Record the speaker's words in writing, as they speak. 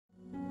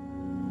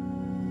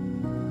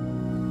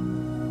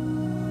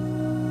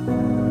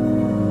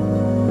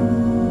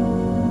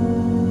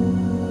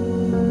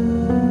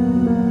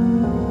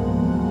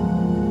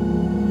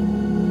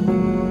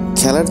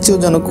খেলার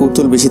চেয়েও যেন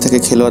কৌতূহল বেশি থাকে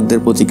খেলোয়াড়দের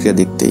প্রতিক্রিয়া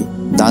দেখতেই।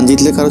 দান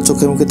জিতলে কারো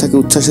চোখে মুখে থাকে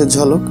উচ্ছ্বাসের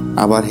ঝলক,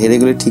 আবার হেরে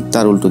গেলে ঠিক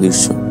তার উল্টো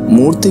দৃশ্য।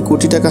 মুহূর্তে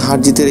কোটি টাকা হার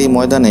জিতের এই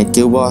ময়দানে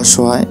কেউ বা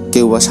অসহায়,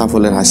 কেউ বা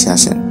সাফল্যের হাসি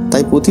আসেন।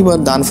 তাই প্রতিবার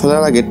দান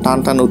ফেলার আগে টান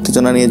টান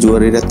উত্তেজনা নিয়ে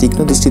জুয়ারিরা তীক্ষ্ণ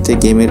দৃষ্টিতে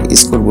গেমের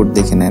স্কোরবোর্ড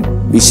দেখে নেন।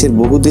 বিশ্বের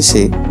বহু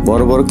দেশে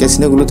বড় বড়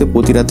ক্যাসিনোগুলোতে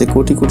প্রতি রাতে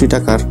কোটি কোটি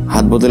টাকার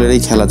হাত বদলের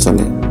এই খেলা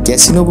চলে।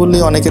 ক্যাসিনো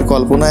বললেই অনেকের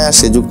কল্পনায়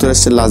আসে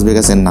যুক্তরাষ্ট্রের লাস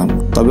ভেগাসের নাম।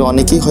 তবে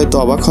অনেকেই হয়তো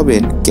অবাক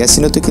হবেন,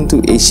 ক্যাসিনোতে কিন্তু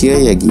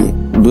এশিয়ায় এগিয়ে।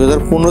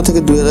 2015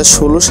 থেকে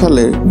 2016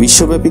 সালের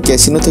বিশ্বব্যাপী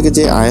ক্যাসিনো থেকে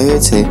যে আয়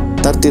হয়েছে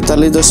তার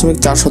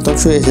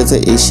 43.4% এসেছে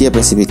এশিয়া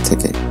প্যাসিফিক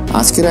থেকে।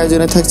 আজকের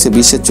আয়োজনে থাকছে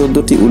বিশ্বের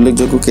 14টি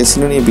উল্লেখযোগ্য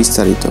ক্যাসিনো নিয়ে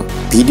বিস্তারিত।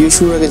 ভিডিও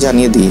শুরুর আগে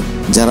জানিয়ে দিই,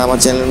 যারা আমার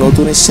চ্যানেলে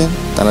নতুন এসেছেন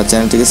তারা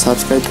চ্যানেলটিকে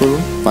সাবস্ক্রাইব করুন,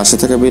 পাশে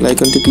থাকা বেল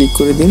আইকনটি ক্লিক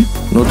করে দিন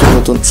নতুন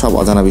নতুন সব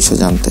অজানা বিষয়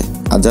জানতে।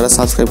 আর যারা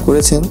সাবস্ক্রাইব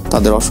করেছেন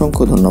তাদের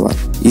অসংখ্য ধন্যবাদ।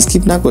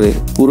 স্কিপ না করে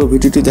পুরো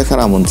ভিডিওটি দেখার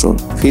আমন্ত্রণ।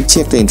 ফিরছি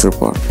একটা ইন্ট্রোর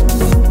পর।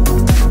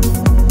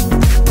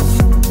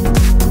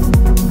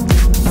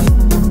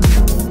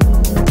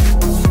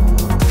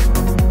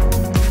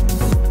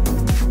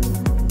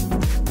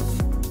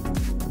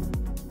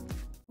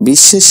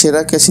 বিশ্বের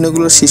সেরা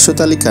ক্যাসিনোগুলোর শীর্ষ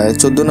তালিকায়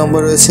 14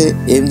 নম্বর রয়েছে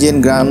MGM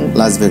grand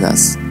Las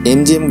Vegas.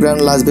 MGM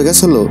grand Las Vegas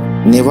হলো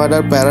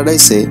নেভাডার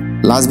প্যারাডাইসে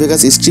লাস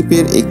ভেগাস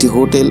স্ট্রিপের একটি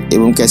হোটেল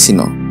এবং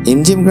ক্যাসিনো।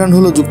 এমজিএম গ্র্যান্ড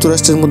হলো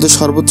যুক্তরাষ্ট্রের মধ্যে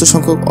সর্বোচ্চ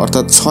সংখ্যক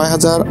অর্থাৎ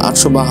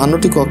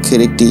 6,852টি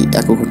কক্ষের একটি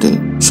একক হোটেল।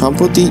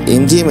 সম্প্রতি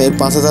এমজিএম এর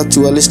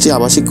 5,044টি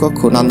আবাসিক কক্ষ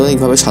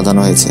নান্দনিকভাবে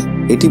সাজানো হয়েছে।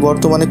 এটি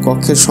বর্তমানে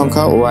কক্ষের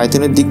সংখ্যা ও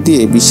আয়তনের দিক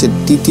দিয়ে বিশ্বের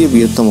তৃতীয়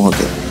বৃহত্তম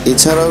হোটেল।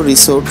 এছাড়াও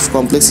রিসোর্ট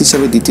কমপ্লেক্স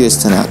হিসেবে দ্বিতীয়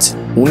স্থানে আছে।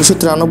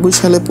 1993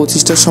 সালে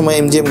প্রতিষ্ঠার সময়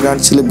এমজিএম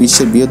গ্র্যান্ড ছিল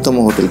বিশ্বের বৃহত্তম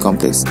হোটেল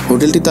কমপ্লেক্স।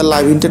 হোটেলটি তার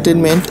লাইভ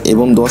এন্টারটেনমেন্ট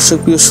এবং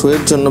দর্শকপ্রিয় শো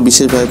এর জন্য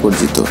বিশেষভাবে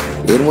পরিচিত।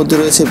 এর মধ্যে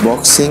রয়েছে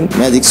boxing,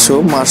 magic show,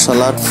 martial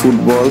art,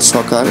 football,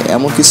 সকার,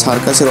 এমনকি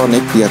সার্কাসের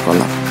অনেক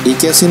ক্রিয়াকলাপ। এই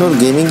ক্যাসিনোর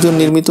গেমিং জোন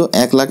নির্মিত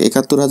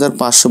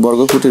 1,71,500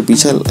 বর্গফুটের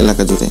বিশাল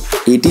এলাকা জুড়ে।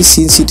 এটি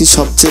সিন সিটির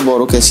সবচেয়ে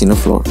বড় ক্যাসিনো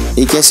ফ্লোর।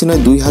 এই ক্যাসিনোয়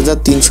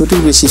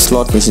 2,300টির বেশি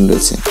স্লট মেশিন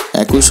রয়েছে।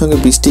 একই সঙ্গে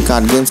 20টি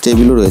কার্ড গেমস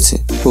টেবিলও রয়েছে।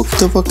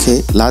 প্রকৃতপক্ষে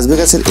লাস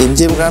ভেগাসের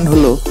এমজিএম গ্র্যান্ড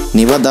হলো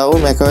নেভাদা ও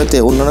ম্যাকাওতে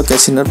অন্যান্য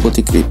ক্যাসিনোর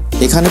প্রতিকৃতি।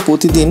 এখানে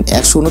প্রতিদিন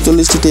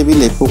 139টি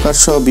টেবিলে পোকার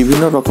সহ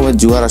বিভিন্ন রকমের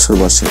জুয়ার আসর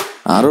বসে।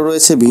 আরও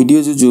রয়েছে ভিডিও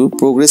জুজু,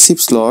 প্রোগ্রেসিভ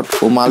স্লট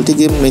ও মাল্টি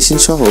গেম মেশিন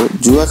সহ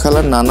জুয়া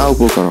খেলার নানা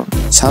উপকরণ।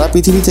 সারা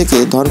পৃথিবী থেকে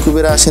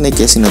ধনকুবেরা আসেন এই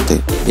ক্যাসিনোতে।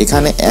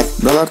 এখানে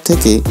 $1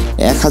 থেকে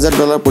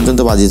 $1,000 পর্যন্ত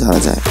বাজি ধরা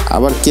যায়।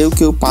 আবার কেউ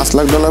কেউ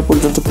 $5 লাখ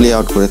পর্যন্ত প্লে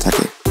আউট করে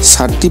থাকে।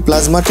 7টি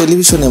প্লাজমা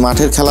টেলিভিশনে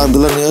মাঠের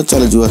খেলাধুলা নিয়েও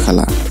চলে জুয়া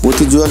খেলা।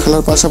 প্রতি জুয়া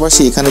খেলার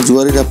পাশাপাশি এখানে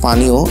জুয়ারিরা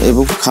পানীয়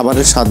এবং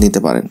খাবারের স্বাদ নিতে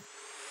পারেন।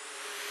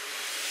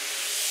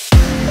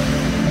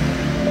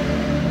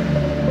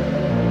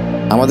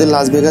 আমাদের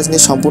লাস ভেগাস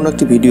নিয়ে সম্পূর্ণ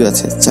একটি ভিডিও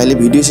আছে, চাইলে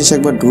ভিডিও শেষে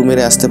একবার ঢু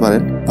মেরে আসতে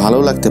পারেন, ভালো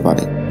লাগতে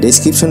পারে।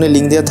 ডেসক্রিপশনে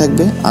লিঙ্ক দেওয়া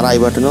থাকবে আর আই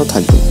বাটনেও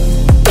থাকবে।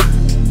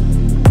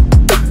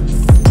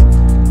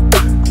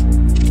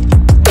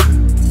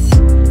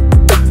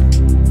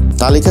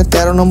 তালিকার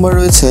 13 নম্বর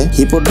রয়েছে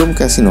হিপোড্রোম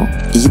ক্যাসিনো।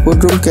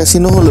 হিপোড্রোম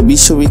ক্যাসিনো হলো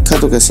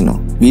বিশ্ববিখ্যাত ক্যাসিনো।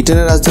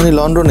 ব্রিটেনের রাজধানী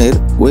লন্ডনের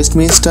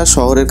ওয়েস্টমিনস্টার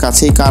শহরের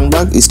কাছেই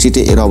কানবার্গ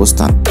স্ট্রিটে এর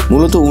অবস্থান।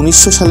 মূলত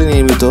 1900 সালে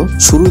নির্মিত।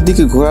 শুরুর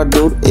দিকে ঘোড়ার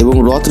দৌড় এবং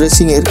রথ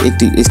রেসিং এর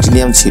একটি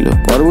স্টেডিয়াম ছিল।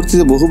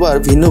 পরবর্তীতে বহুবার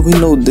ভিন্ন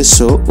ভিন্ন উদ্দেশ্য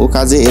ও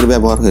কাজে এর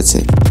ব্যবহার হয়েছে।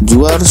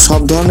 জুয়ার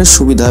সব ধরনের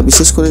সুবিধা,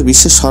 বিশেষ করে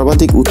বিশ্বের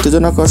সর্বাধিক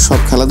উত্তেজনাকর সব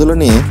খেলাধুলা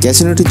নিয়ে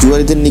ক্যাসিনোটি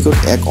জুয়ারিদের নিকট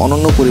এক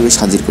অনন্য পরিবেশ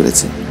হাজির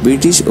করেছে।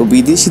 ব্রিটিশ ও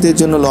বিদেশিদের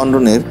জন্য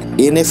লন্ডনের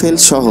NFL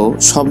সহ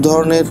সব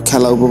ধরনের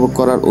খেলা উপভোগ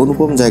করার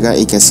অনুপম জায়গা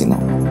এই ক্যাসিনো।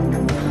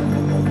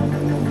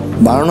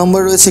 12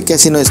 নম্বর রয়েছে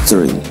ক্যাসিনো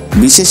এস্টোরিল।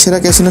 বিশ্বের সেরা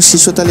ক্যাসিনোর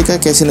শীর্ষ তালিকায়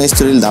ক্যাসিনো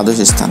এস্টোরিল দ্বাদশ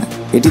স্থানে।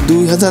 এটি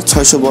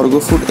 2,600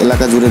 বর্গফুট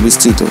এলাকা জুড়ে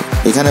বিস্তৃত।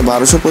 এখানে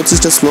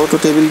 1225টা স্লট ও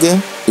টেবিল গেম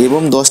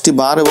এবং 10টি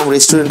বার এবং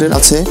রেস্টুরেন্টের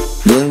আছে।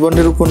 জেমস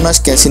বন্ডের উপন্যাস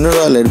ক্যাসিনো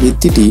রয়্যালের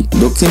ভিত্তিটি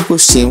দক্ষিণ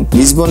পশ্চিম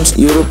লিসবন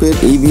ইউরোপের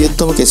এই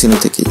বৃহত্তম ক্যাসিনো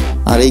থেকে।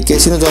 আর এই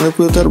ক্যাসিনো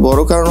জনপ্রিয়তার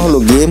বড় কারণ হলো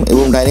গেম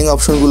এবং ডাইনিং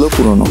অপশনগুলো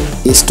পুরনো।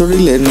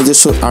 এস্টোরিলের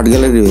নিজস্ব আর্ট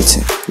গ্যালারি রয়েছে।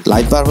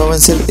 লাইভ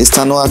পারফরমেন্সের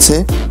স্থানও আছে,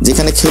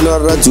 যেখানে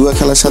খেলোয়াড়রা জুয়া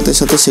খেলার সাথে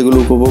সাথে সেগুলো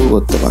উপভোগ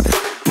করতে পারে।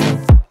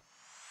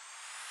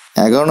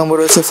 11 নম্বর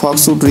রয়েছে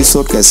ফক্সউড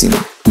রিসোর্ট ক্যাসিনো।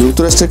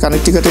 যুক্তরাষ্ট্রের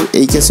কানেকটিকাটের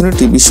এই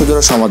ক্যাসিনোটি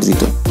বিশ্বজোড়া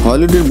সমাদৃত।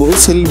 হলিউডের বহু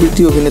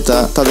সেলিব্রিটি অভিনেতা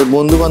তাদের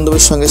বন্ধু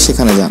বান্ধবের সঙ্গে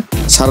সেখানে যান।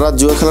 সারা রাত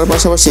জুয়া খেলার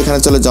পাশাপাশি এখানে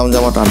চলে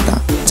জমজমাট আড্ডা।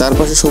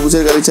 চারপাশে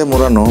সবুজের গালিচায়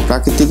মোড়ানো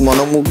প্রাকৃতিক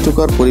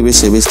মনোমুগ্ধকর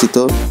পরিবেশে বেষ্টিত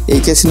এই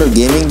ক্যাসিনোর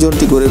গেমিং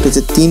জোনটি গড়ে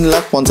উঠেছে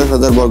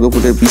 3,50,000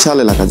 বর্গফুটের বিশাল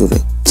এলাকা জুড়ে।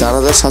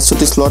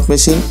 4,700টি স্লট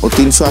মেশিন ও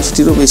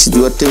 380টিরও বেশি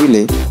জুয়ার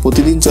টেবিলে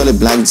প্রতিদিন চলে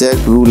ব্ল্যাকজ্যাক,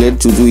 রুলেট,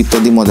 জুজু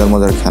ইত্যাদি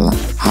মজার খেলা।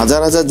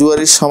 হাজার হাজার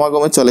জুয়ারির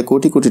সমাগমে চলে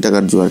কোটি কোটি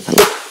টাকার জুয়ার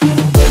খেলা।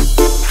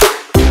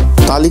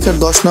 তালিকার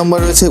 10 নম্বর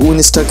রয়েছে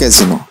Winstar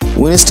casino.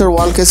 Winstar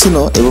world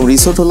casino এবং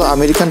রিসোর্ট হলো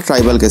আমেরিকান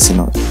ট্রাইবাল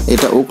ক্যাসিনো।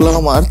 এটা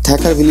ওকলাহোমার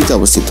থ্যাকারভিলিতে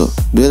অবস্থিত।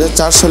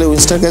 2004 সালে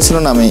উইনস্টার ক্যাসিনো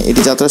নামে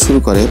এটি যাত্রা শুরু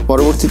করে।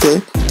 পরবর্তীতে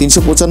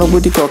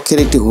 395টি কক্ষের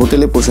একটি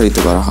হোটেলে প্রসারিত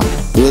করা হয়।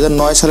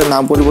 2009 সালে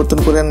নাম পরিবর্তন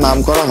করে নাম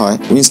করা হয়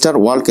উইনস্টার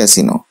ওয়ার্ল্ড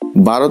ক্যাসিনো।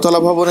 12 তলা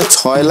ভবনে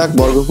 6 লাখ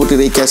বর্গফুটের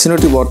এই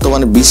ক্যাসিনোটি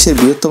বর্তমানে বিশ্বের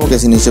বৃহত্তম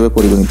ক্যাসিনো হিসেবে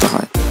পরিগণিত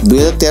হয়।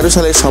 2013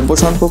 সালে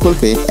সম্প্রসারণ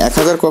প্রকল্পে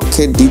 1000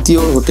 কক্ষের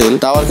দ্বিতীয় হোটেল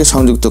টাওয়ারকে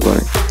সংযুক্ত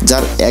করে,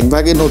 যার এক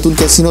ভাগে নতুন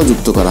ক্যাসিনো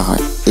যুক্ত করা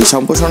হয়। এই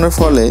সম্প্রসারণের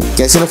ফলে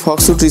ক্যাসিনো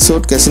ফক্সউড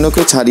রিসোর্ট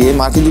ক্যাসিনোকে ছাড়িয়ে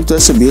মার্কিন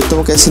যুক্তরাষ্ট্রের বৃহত্তম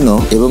ক্যাসিনো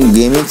এবং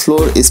গেমিং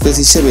ফ্লোর স্পেস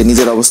হিসেবে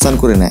নিজের অবস্থান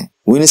করে নেয়।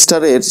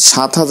 উইনস্টারের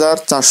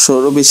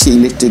 7400-রও বেশি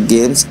ইলেকট্রিক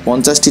গেমস,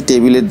 50টি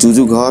টেবিলের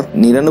জুজু ঘর,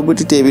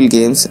 99টি টেবিল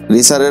গেমস,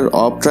 রেসারের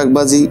অফ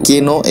ট্র্যাকবাজি,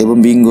 কেনো এবং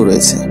বিঙ্গো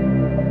রয়েছে।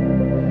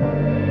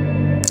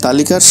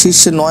 তালিকার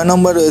শীর্ষে 9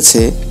 নম্বর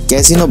রয়েছে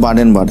ক্যাসিনো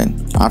বাডেন-বাডেন।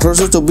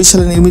 1824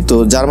 সালে নির্মিত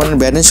জার্মানির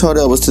ব্যাডেন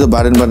শহরে অবস্থিত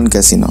বাডেন-বাডেন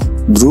ক্যাসিনো।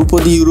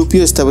 ধ্রুপদী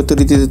ইউরোপীয় স্থাপত্য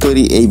রীতিতে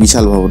তৈরি এই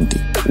বিশাল ভবনটি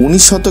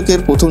 19 শতকের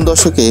প্রথম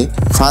দশকে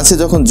ফ্রান্সে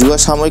যখন জুয়া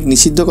সাময়িক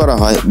নিষিদ্ধ করা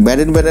হয়,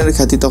 ব্যাডেন-বাডেনের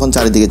খ্যাতি তখন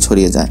চারিদিকে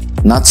ছড়িয়ে যায়।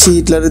 নাৎসি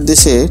হিটলারের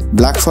দেশে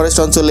ব্ল্যাক ফরেস্ট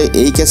অঞ্চলে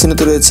এই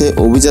ক্যাসিনোতে রয়েছে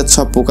অভিজাত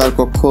সব পোকার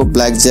কক্ষ,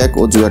 ব্ল্যাক জ্যাক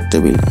ও জুয়ার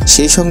টেবিল।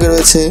 সেই সঙ্গে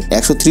রয়েছে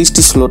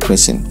 130টি স্লট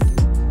মেশিন।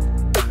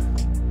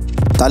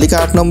 তালিকা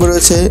 8 নম্বর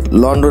রয়েছে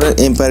লন্ডনের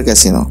এম্পায়ার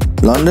ক্যাসিনো।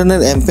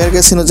 লন্ডনের এম্পায়ার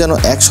ক্যাসিনো যেন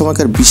এক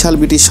সময়কার বিশাল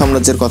ব্রিটিশ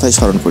সাম্রাজ্যের কথাই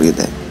স্মরণ করিয়ে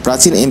দেয়।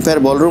 প্রাচীন এম্পায়ার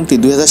বলরুমটি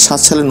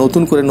 2007 সালে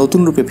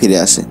নতুন রূপে ফিরে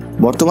আসে।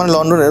 বর্তমানে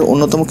লন্ডনের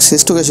অন্যতম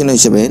শ্রেষ্ঠ ক্যাসিনো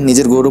হিসেবে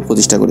নিজের গৌরব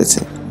প্রতিষ্ঠা করেছে।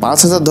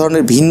 5000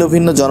 ধরনের ভিন্ন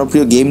ভিন্ন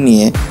জনপ্রিয় গেম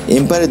নিয়ে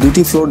এম্পায়ারে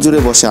 2টি ফ্লোর জুড়ে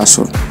বসে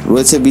আসর।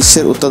 রয়েছে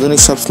বিশ্বের অত্যাধুনিক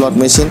সব স্লট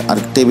মেশিন আর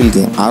টেবিল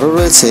গেম। আরও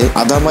রয়েছে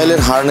আধা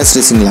মাইলের হার্নেস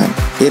রেসিং লাইন।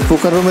 এর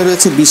পোকার রুমে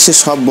রয়েছে বিশ্বের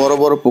সব বড়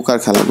বড় পোকার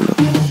খেলাগুলো।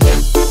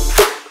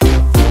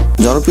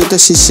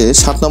 জনপ্রিয়তার শীর্ষে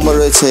 7 নম্বর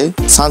রয়েছে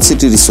সান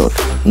সিটি রিসোর্ট।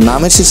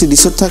 নামের শেষে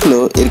রিসোর্ট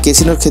থাকলেও এর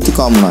ক্যাসিনোর খ্যাতি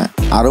কম নয়।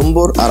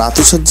 আড়ম্বর আর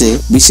আতিশয্যে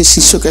বিশ্বের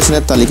শীর্ষ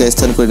ক্যাসিনোর তালিকায়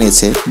স্থান করে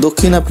নিয়েছে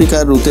দক্ষিণ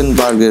আফ্রিকার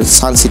রুতেনবার্গের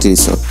সান সিটি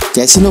রিসোর্ট।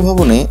 ক্যাসিনো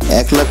ভবনে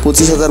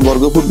 1,25,000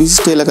 বর্গফুট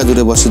বিশিষ্ট এলাকা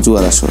জুড়ে বসে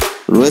জুয়ার আসর।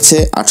 রয়েছে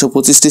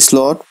 825টি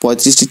স্লট,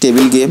 35টি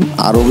টেবিল গেম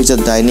আর অভিজাত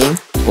ডাইনিং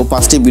ও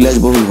 5টি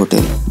বিলাসবহুল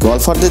হোটেল।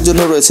 গলফারদের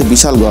জন্য রয়েছে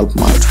বিশাল গল্ফ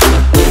মাঠ।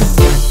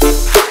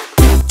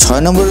 6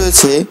 নম্বর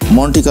রয়েছে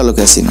মন্টি কার্লো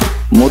ক্যাসিনো।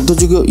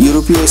 মধ্যযুগীয়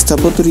ইউরোপীয়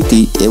স্থাপত্য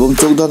রীতি এবং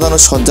চোখ ধাঁধানো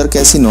সজ্জার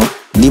ক্যাসিনো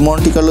ডি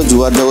মন্টি কার্লো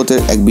জুয়ার জগতের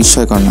এক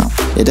বিস্ময়কর নাম।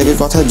 এটাকে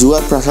কথায়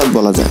জুয়ার প্রাসাদ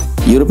বলা যায়।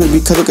 ইউরোপের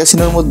বিখ্যাত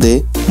ক্যাসিনোর মধ্যে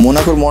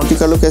মোনাকোর মন্টি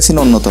কার্লো ক্যাসিনো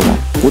অন্যতম।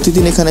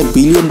 প্রতিদিন এখানে $1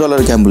 বিলিয়ন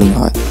গ্যাম্বলিং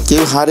হয়।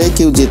 কেউ হারে,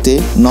 কেউ জেতে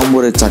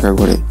নম্বরের চাকা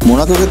ঘোরে।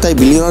 মোনাকোকে তাই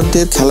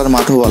বিলিয়নারদের খেলার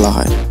মাঠও বলা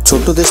হয়।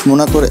 ছোট্ট দেশ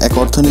মোনাকোর এক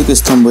অর্থনৈতিক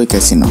স্তম্ভ এই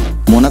ক্যাসিনো।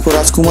 মোনাকো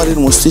রাজকুমারীর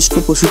মস্তিষ্ক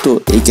প্রসূত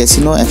এই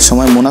ক্যাসিনো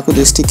একসময় মোনাকো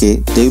দেশটিকে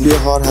দেউলিয়া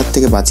হওয়ার হাত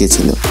থেকে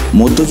বাঁচিয়েছিল।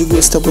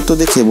 মধ্যযুগীয় স্থাপত্য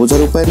দেখে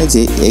বোঝার উপায় নেই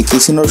যে এই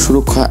ক্যাসিনোর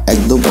সুরক্ষা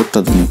একদম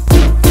অত্যাধুনিক।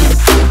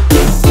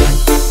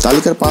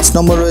 তালিকার 5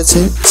 নম্বর রয়েছে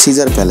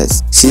সিজার প্যালেস।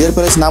 সিজার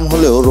প্যালেস নাম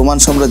হলেও রোমান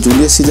সম্রাট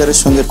জুলিয়াস সিজারের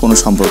সঙ্গে কোনো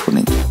সম্পর্ক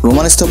নেই।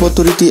 রোমান স্থাপত্য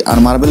রীতি আর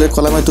মার্বেলের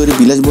কলামে তৈরি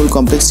বিলাসবহুল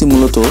কমপ্লেক্সটি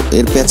মূলত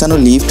এর পেঁচানো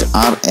লিফট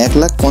আর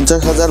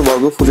 1,50,000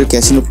 বর্গফুটের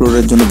ক্যাসিনো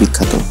ফ্লোরের জন্য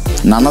বিখ্যাত।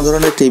 নানা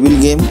ধরনের টেবিল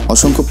গেম,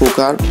 অসংখ্য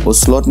পোকার ও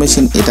স্লট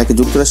মেশিন এটাকে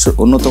যুক্তরাষ্ট্রের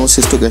অন্যতম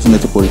শ্রেষ্ঠ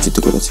ক্যাসিনোতে পরিচিত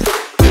করেছে।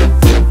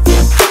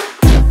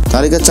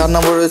 তালিকার 4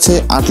 নম্বর রয়েছে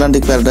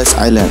Atlantic paradise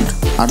island.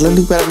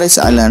 Atlantic paradise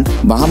island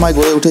বাহামায়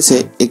গড়ে উঠেছে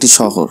একটি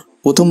শহর।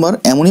 প্রথমবার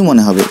এমনই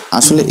মনে হবে,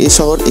 আসলে এই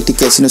শহর একটি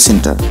casino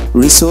centre.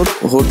 Resort,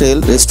 hotel,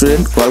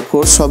 restaurant, golf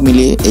course সব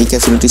মিলিয়ে এই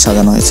ক্যাসিনোটি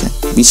সাজানো হয়েছে।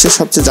 বিশ্বের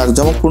সবচেয়ে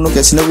জাঁকজমকপূর্ণ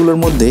ক্যাসিনোগুলোর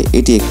মধ্যে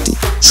এটি একটি।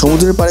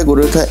 সমুদ্রের পাড়ে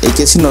গড়ে ওঠা এই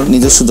ক্যাসিনোর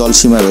নিজস্ব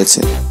জলসীমা রয়েছে।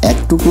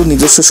 একটুকু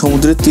নিজস্ব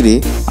সমুদ্রের তীরে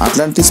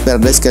আটলান্টিস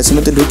প্যারাডাইস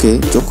ক্যাসিনোতে ঢুকে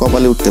চোখ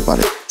কপালে উঠতে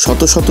পারে।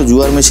 শত শত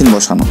জুয়ার মেশিন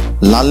বসানো,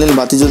 লাল নীল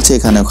বাতি জ্বলছে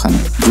এখানে ওখানে।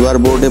 জুয়ার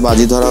বোর্ডে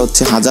বাজি ধরা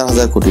হচ্ছে হাজার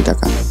হাজার কোটি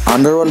টাকা।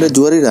 আন্ডারওয়ার্ল্ডের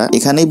জুয়ারিরা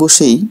এখানেই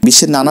বসেই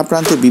বিশ্বের নানা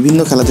প্রান্তে বিভিন্ন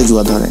খেলাতে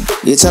জুয়া ধরেন।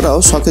 এছাড়াও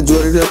শখের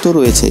জুয়ারিরা তো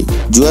রয়েছেই।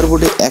 জুয়ার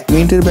বোর্ডে 1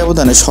 মিনিটের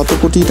ব্যবধানে শত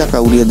কোটি টাকা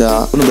উড়িয়ে দেওয়া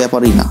কোনো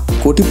ব্যাপারই না।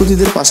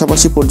 কোটিপতিদের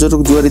পাশাপাশি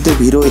পর্যটক জুয়ারিদের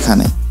ভিড়ও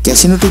এখানে।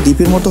 ক্যাসিনোটি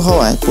দ্বীপের মতো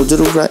হওয়ায়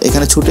পর্যটকরা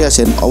এখানে ছুটে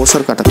আসেন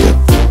অবসর কাটাতে।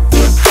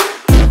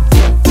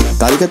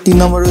 তালিকার 3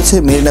 নম্বর রয়েছে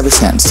মেরিনা বে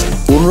স্যান্ডস।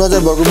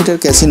 15,000 বর্গমিটার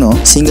ক্যাসিনো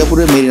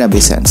সিঙ্গাপুরের মেরিনা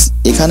বে স্যান্ডস।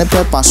 এখানে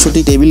প্রায়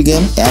 500টি টেবিল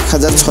গেম,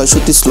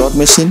 1,600টি স্লট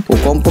মেশিন ও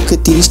কমপক্ষে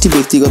 30টি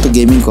ব্যক্তিগত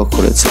গেমিং কক্ষ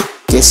রয়েছে।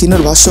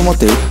 ক্যাসিনোর ভাষ্য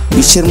মতে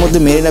বিশ্বের মধ্যে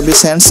মেরিনা বে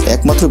স্যান্ডস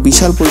একমাত্র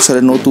বিশাল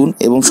পরিসরে নতুন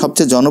এবং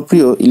সবচেয়ে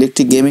জনপ্রিয়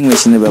ইলেকট্রিক গেমিং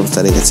মেশিনের ব্যবস্থা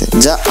রেখেছে,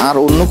 যা আর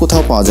অন্য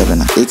কোথাও পাওয়া যাবে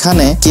না।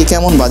 এখানে কে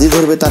কেমন বাজি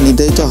ধরবে তা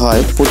নির্ধারিত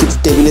হয় প্রতিটি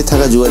টেবিলে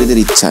থাকা জুয়ারিদের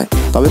ইচ্ছায়।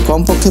 তবে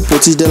কমপক্ষে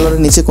 $25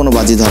 নিচে কোনো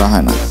বাজি ধরা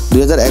হয় না।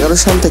 2011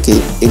 সাল থেকে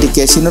এটি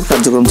ক্যাসিনোর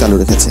কার্যক্রম চালু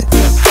রেখেছে।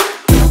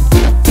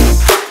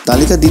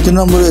 তালিকা 2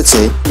 নম্বরে রয়েছে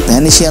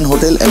ভ্যানিশিয়ান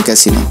হোটেল অ্যান্ড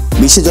ক্যাসিনো।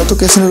 বিশ্বে যত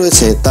ক্যাসিনো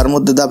রয়েছে তার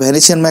মধ্যে দ্য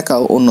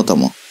ভ্যানিশিয়ান-ম্যাকাও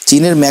অন্যতম।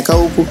 চীনের ম্যাকাও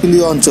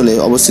উপকূলীয় অঞ্চলে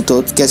অবস্থিত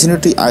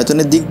ক্যাসিনোটি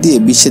আয়তনের দিক দিয়ে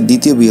বিশ্বের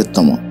 2য়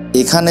বৃহত্তম।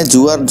 এখানে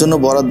জুয়ার জন্য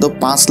বরাদ্দ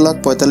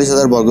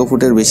 5,45,000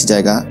 বর্গফুটের বেশি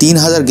জায়গা,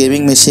 3,000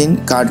 গেমিং মেশিন,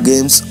 কার্ড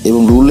গেমস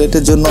এবং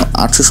রুলেটের জন্য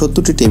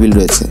 870টি টেবিল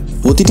রয়েছে।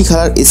 প্রতিটি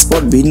খেলার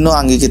স্পট ভিন্ন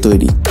আঙ্গিকে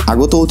তৈরি।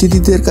 আগত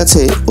অতিথিদের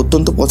কাছে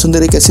অত্যন্ত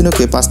পছন্দের এই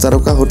ক্যাসিনোকে 5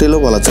 তারকা হোটেলও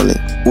বলা চলে।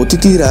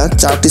 অতিথিরা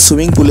 4টি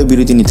সুইমিং পুলে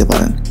বিরতি নিতে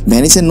পারেন।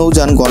 ভ্যানিসের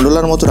নৌযান,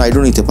 গন্ডোলার মতো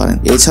রাইডও নিতে পারেন।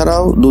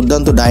 এছাড়াও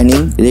দুর্দান্ত ডাইনিং,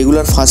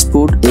 রেগুলার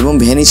ফাস্টফুড এবং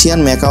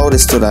ভ্যানিশিয়ান-ম্যাকাও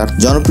রেস্তোরাঁর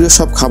জনপ্রিয়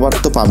সব খাবার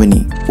তো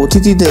পাবেনই।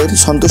 অতিথিদের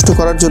সন্তুষ্ট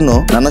করার জন্য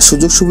নানা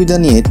সুযোগ সুবিধা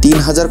নিয়ে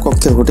 3,000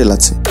 কক্ষের হোটেল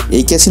আছে।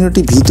 এই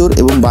ক্যাসিনোটি ভিতর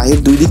এবং বাহির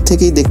দুই দিক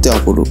থেকেই দেখতে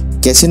অপরূপ।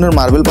 ক্যাসিনোর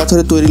মার্বেল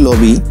পাথরে তৈরি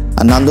লবি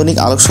আর নান্দনিক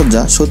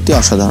আলোকসজ্জা সত্যি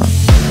অসাধারণ।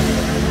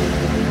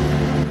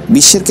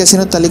 বিশ্বের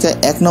ক্যাসিনোর তালিকায়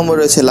 1 নম্বরে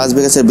রয়েছে লাস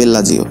ভেগাসের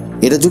বেল্লাজিও।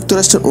 এটা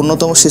যুক্তরাষ্ট্রের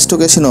অন্যতম শ্রেষ্ঠ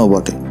ক্যাসিনোও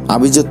বটে।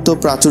 আভিজাত্য,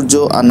 প্রাচুর্য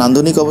আর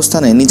নান্দনিক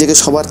অবস্থানে নিজেকে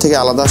সবার থেকে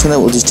আলাদা আসনে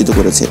অধিষ্ঠিত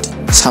করেছে এটি।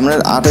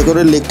 সামনের 8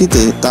 একরের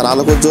লেকটিতে তার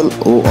আলোকোজ্জ্বল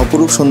ও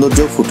অপরূপ সৌন্দর্য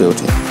ফুটে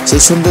ওঠে।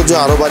 সেই সৌন্দর্য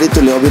আরও বাড়িয়ে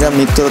তোলে অবিরাম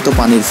নিত্যরত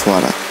পানির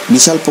ফোয়ারা,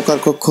 বিশাল পোকার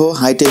কক্ষ,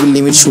 হাই টেবিল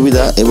লিমিট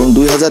সুবিধা এবং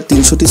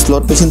 2300টি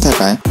স্লট মেশিন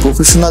থাকায়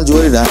প্রফেশনাল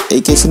জুয়ারিরা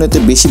এই ক্যাসিনোতে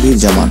বেশি ভিড়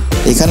জমান।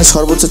 এখানে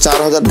সর্বোচ্চ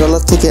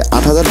 $4000 থেকে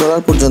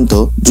 $8000 পর্যন্ত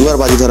জুয়ার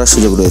বাজি ধরার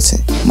সুযোগ রয়েছে।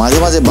 মাঝে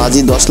মাঝে বাজি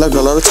 $10 লাখ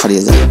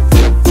ছাড়িয়ে যায়।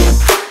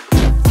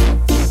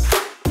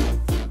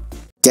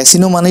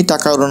 ক্যাসিনো মানেই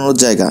টাকা উড়ানোর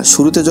জায়গা।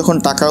 শুরুতে যখন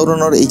টাকা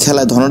উড়ানোর এই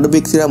খেলায় ধনাঢ্য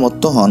ব্যক্তিরা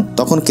মত্ত হন,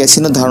 তখন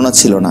ক্যাসিনোর ধারণা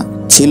ছিল না,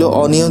 ছিল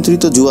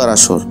অনিয়ন্ত্রিত জুয়ার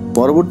আসর।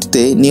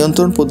 পরবর্তীতে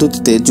নিয়ন্ত্রণ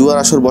পদ্ধতিতে জুয়ার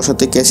আসর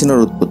বসাতে ক্যাসিনোর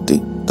উৎপত্তি।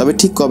 তবে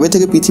ঠিক কবে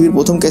থেকে পৃথিবীর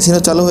প্রথম ক্যাসিনো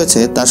চালু হয়েছে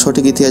তার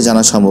সঠিক ইতিহাস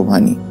জানা সম্ভব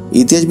হয়নি।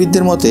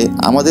 ইতিহাসবিদদের মতে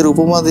আমাদের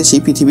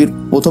উপমহাদেশেই পৃথিবীর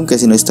প্রথম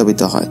ক্যাসিনো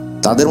স্থাপিত হয়।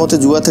 তাদের মতে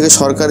জুয়া থেকে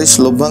সরকারি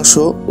লভ্যাংশ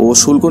ও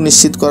শুল্ক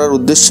নিশ্চিত করার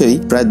উদ্দেশ্যেই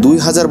প্রায়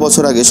 2000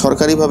 বছর আগে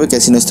সরকারিভাবে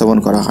ক্যাসিনো স্থাপন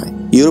করা হয়।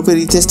 ইউরোপের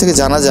ইতিহাস থেকে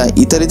জানা যায়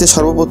ইতালিতে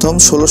সর্বপ্রথম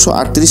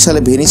 1638 সালে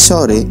ভেনিস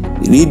শহরে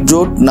রিড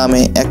রোড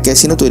নামে এক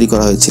ক্যাসিনো তৈরি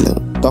করা হয়েছিল।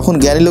 তখন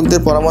জ্ঞানী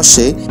লোকদের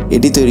পরামর্শে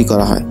এটি তৈরি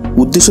করা হয়।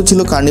 উদ্দেশ্য ছিল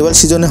কার্নিভাল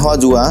সিজনে হওয়া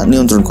জুয়া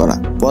নিয়ন্ত্রণ করা।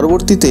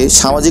 পরবর্তীতে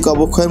সামাজিক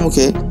অবক্ষয়ের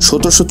মুখে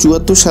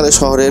 1774 সালে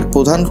শহরের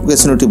প্রধান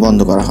ক্যাসিনোটি বন্ধ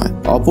করা হয়।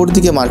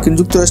 অপরদিকে মার্কিন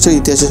যুক্তরাষ্ট্রের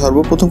ইতিহাসে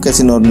সর্বপ্রথম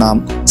ক্যাসিনোর নাম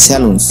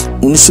স্যালুন্স।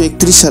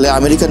 1931 সালে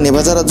আমেরিকার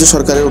নেভাদা রাজ্য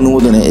সরকারের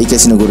অনুমোদনে এই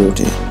ক্যাসিনো গড়ে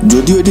ওঠে।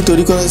 যদিও এটি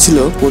তৈরি করা হয়েছিল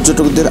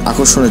পর্যটকদের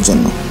আকর্ষণের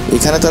জন্য।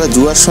 এখানে তারা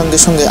জুয়ার সঙ্গে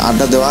সঙ্গে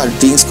আড্ডা দেওয়া আর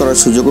ড্রিঙ্কস করার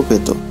সুযোগও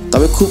পেত।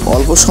 তবে খুব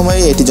অল্প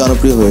সময়ে এটি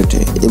জনপ্রিয় হয়ে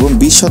ওঠে এবং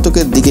 20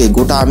 শতকের দিকে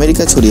গোটা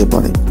আমেরিকা ছড়িয়ে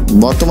পড়ে।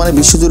 বর্তমানে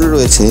বিশ্বজুড়ে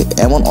রয়েছে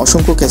এমন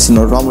অসংখ্য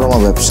ক্যাসিনোর রমরমা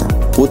ব্যবসা।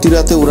 প্রতি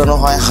রাতে উড়ানো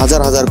হয়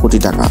হাজার হাজার কোটি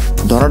টাকা।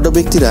 ধনাঢ্য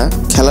ব্যক্তিরা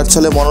খেলার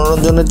ছলে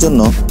মনোরঞ্জনের জন্য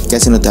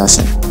ক্যাসিনোতে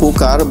আসেন।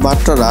 পোকার,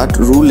 বাট্টারাট,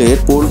 roulette,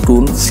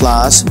 পোলটুন,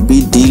 flush,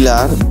 bit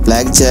dealer,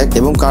 blackjack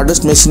এবং কার্ডস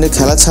মেশিনের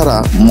খেলা ছাড়া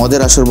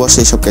মদের আসর বসে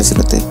এসব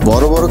ক্যাসিনোতে।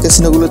 বড় বড়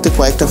ক্যাসিনোগুলোতে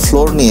কয়েকটা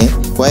ফ্লোর নিয়ে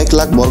কয়েক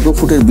লাখ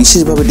বর্গফুটের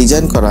বিশেষভাবে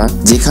ডিজাইন করা,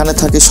 যেখানে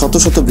থাকে শত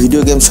শত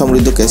ভিডিও গেম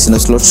সমৃদ্ধ ক্যাসিনো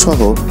স্লট সহ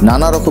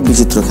নানা রকম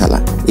বিচিত্র খেলা।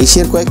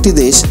 এশিয়ার কয়েকটি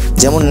দেশ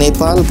যেমন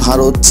নেপাল,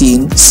 ভারত, চীন,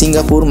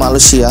 সিঙ্গাপুর,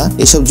 মালয়েশিয়া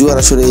এসব জুয়ার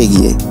আসরে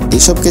এগিয়ে।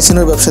 এসব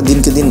ক্যাসিনোর ব্যবসা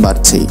দিনকে দিন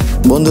বাড়ছেই।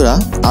 বন্ধুরা,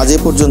 আজ এ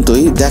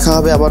পর্যন্তই। দেখা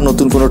হবে আবার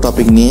নতুন কোনো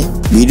টপিক নিয়ে।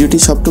 ভিডিওটি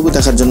সবটুকু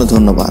দেখার জন্য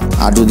ধন্যবাদ।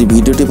 আর যদি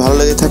ভিডিওটি ভালো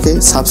লেগে থাকে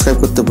সাবস্ক্রাইব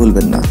করতে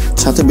ভুলবেন না।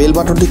 সাথে বেল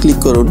বাটনটি ক্লিক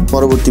করুন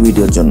পরবর্তী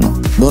ভিডিওর জন্য।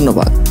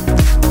 ধন্যবাদ।